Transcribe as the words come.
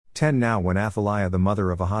10 Now when Athaliah the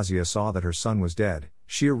mother of Ahaziah saw that her son was dead,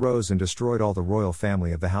 she arose and destroyed all the royal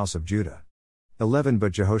family of the house of Judah. 11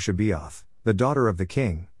 But Jehoshabeath, the daughter of the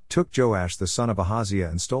king, took Joash the son of Ahaziah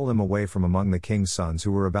and stole him away from among the king's sons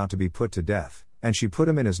who were about to be put to death, and she put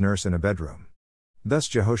him in his nurse in a bedroom. Thus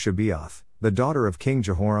Jehoshabeath, the daughter of King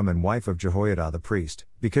Jehoram and wife of Jehoiada the priest,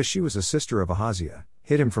 because she was a sister of Ahaziah,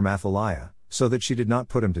 hid him from Athaliah, so that she did not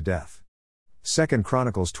put him to death. 2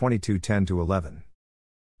 Chronicles 22:10-11.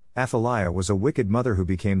 Athaliah was a wicked mother who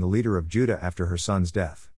became the leader of Judah after her son's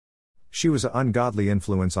death. She was an ungodly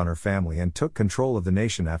influence on her family and took control of the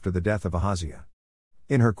nation after the death of Ahaziah.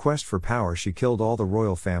 In her quest for power she killed all the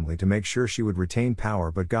royal family to make sure she would retain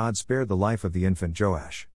power, but God spared the life of the infant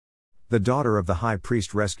Joash. The daughter of the high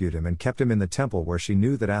priest rescued him and kept him in the temple where she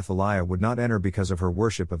knew that Athaliah would not enter because of her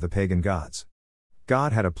worship of the pagan gods.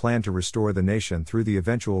 God had a plan to restore the nation through the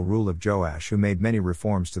eventual rule of Joash, who made many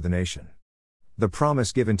reforms to the nation. The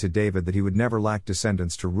promise given to David that he would never lack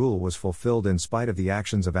descendants to rule was fulfilled in spite of the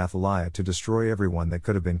actions of Athaliah to destroy everyone that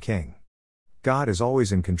could have been king. God is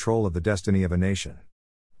always in control of the destiny of a nation.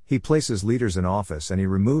 He places leaders in office and he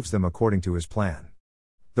removes them according to his plan.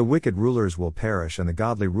 The wicked rulers will perish and the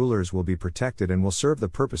godly rulers will be protected and will serve the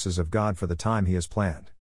purposes of God for the time he has planned.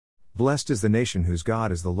 Blessed is the nation whose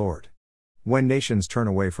God is the Lord. When nations turn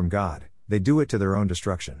away from God, they do it to their own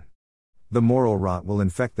destruction. The moral rot will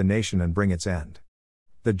infect the nation and bring its end.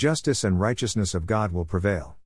 The justice and righteousness of God will prevail.